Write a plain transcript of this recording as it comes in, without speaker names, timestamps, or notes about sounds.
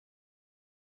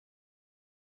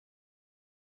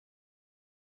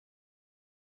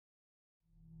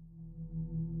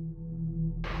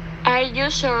Are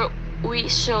you sure we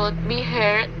should be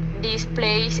here? This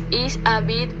place is a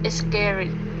bit scary.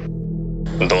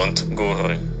 Don't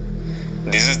worry.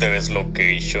 This is the best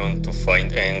location to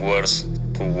find answers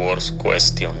to worse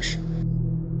questions.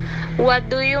 What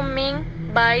do you mean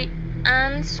by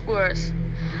answers?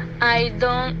 I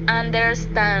don't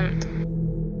understand.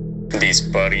 This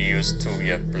party used to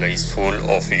be a place full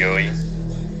of joy,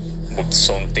 but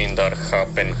something that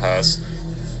happened has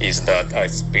is that a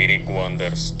spirit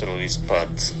wanders through this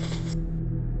path.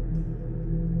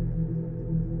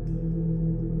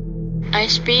 A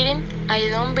spirit? I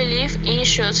don't believe in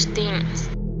such things.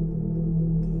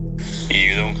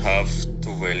 You don't have to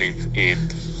believe it.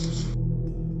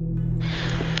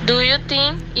 Do you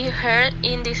think it hurt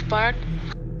in this part?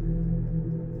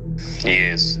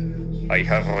 Yes, I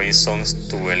have reasons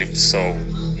to believe so.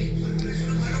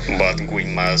 But we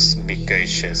must be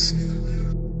cautious.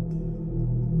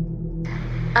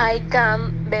 I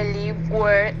can't believe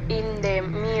we're in the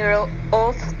middle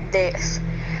of this.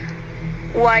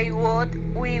 Why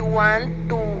would we want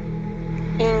to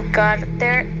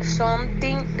encounter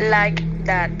something like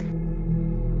that?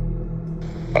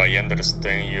 I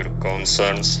understand your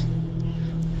concerns,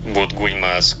 but we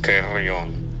must carry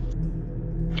on.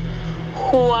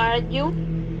 Who are you?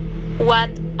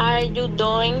 What are you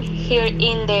doing here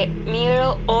in the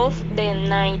middle of the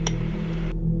night?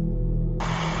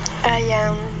 I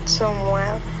am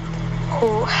someone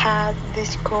who had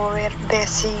discovered the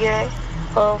secret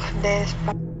of the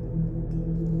spa.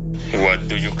 What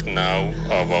do you know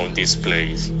about this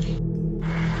place?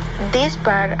 This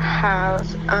part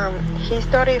has a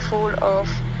history full of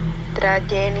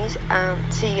tragedies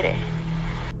and secrets.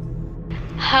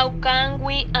 How can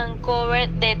we uncover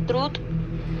the truth?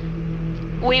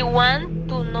 We want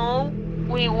to know,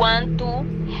 we want to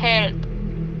help.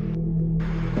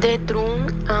 The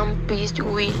truth and peace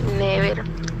will never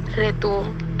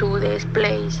return to this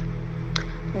place.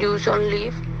 You should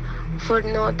live, for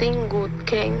nothing good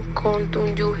can come to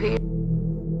you here.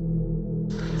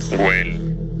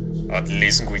 Well, at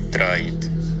least we tried.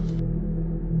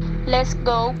 Let's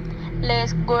go.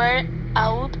 Let's get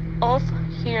out of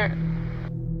here.